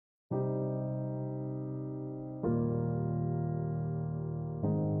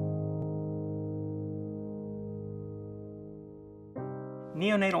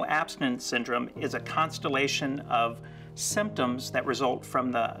Neonatal abstinence syndrome is a constellation of symptoms that result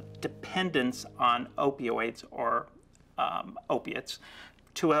from the dependence on opioids or opiates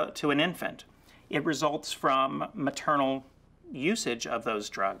to an infant. It results from maternal usage of those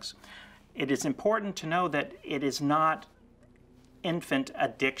drugs. It is important to know that it is not infant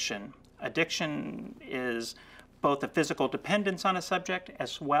addiction. Addiction is both a physical dependence on a subject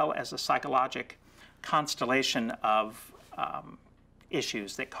as well as a psychological constellation of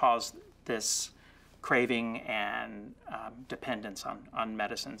issues that cause this craving and dependence on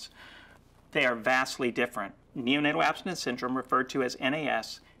medicines. They are vastly different. Neonatal abstinence syndrome, referred to as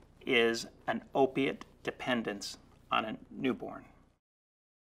NAS, is an opiate dependence on a newborn.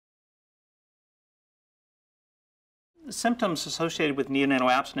 The symptoms associated with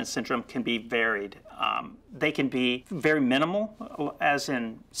neonatal abstinence syndrome can be varied. They can be very minimal, as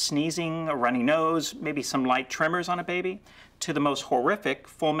in sneezing, a runny nose, maybe some light tremors on a baby, to the most horrific,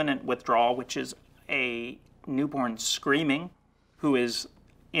 fulminant withdrawal, which is a newborn screaming, who is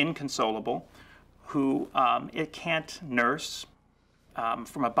inconsolable, who it can't nurse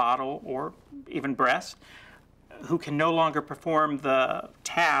from a bottle or even breast, who can no longer perform the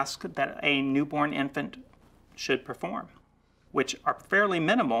task that a newborn infant should perform, which are fairly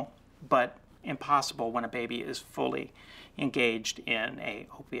minimal but impossible when a baby is fully engaged in an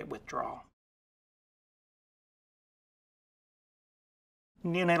opiate withdrawal.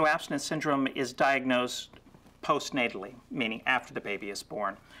 Neonatal abstinence syndrome is diagnosed postnatally, meaning after the baby is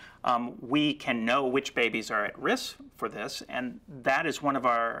born. We can know which babies are at risk for this, and that is one of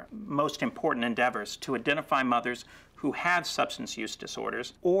our most important endeavors, to identify mothers who have substance use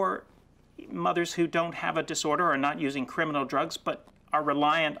disorders, or mothers who don't have a disorder or are not using criminal drugs but are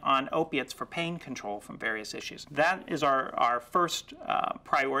reliant on opiates for pain control from various issues. That is our first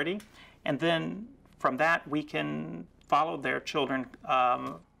priority, and then from that we can follow their children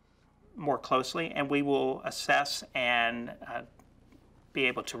more closely, and we will assess and be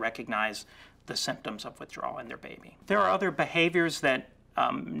able to recognize the symptoms of withdrawal in their baby. There are other behaviors that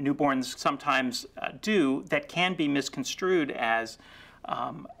newborns sometimes do that can be misconstrued as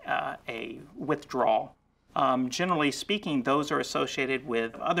a withdrawal. Generally speaking, those are associated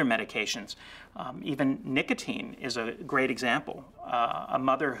with other medications. Even nicotine is a great example. A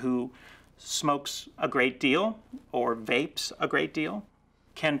mother who smokes a great deal or vapes a great deal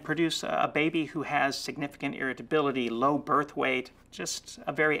can produce a baby who has significant irritability, low birth weight, just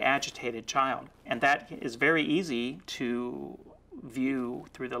a very agitated child. And that is very easy to view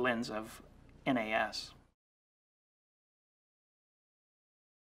through the lens of NAS.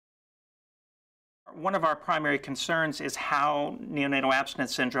 One of our primary concerns is how neonatal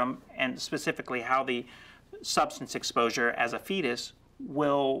abstinence syndrome, and specifically how the substance exposure as a fetus,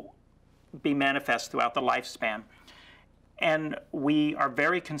 will be manifest throughout the lifespan. And we are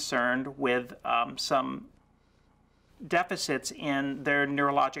very concerned with some deficits in their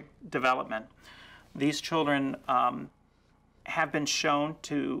neurologic development. These children have been shown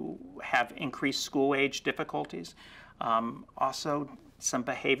to have increased school-age difficulties, also some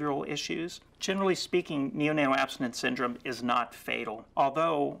behavioral issues. Generally speaking, neonatal abstinence syndrome is not fatal,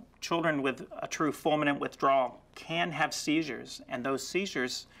 although children with a true fulminant withdrawal can have seizures, and those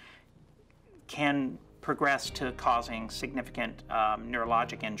seizures can progress to causing significant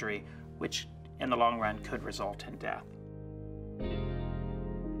neurologic injury, which in the long run could result in death.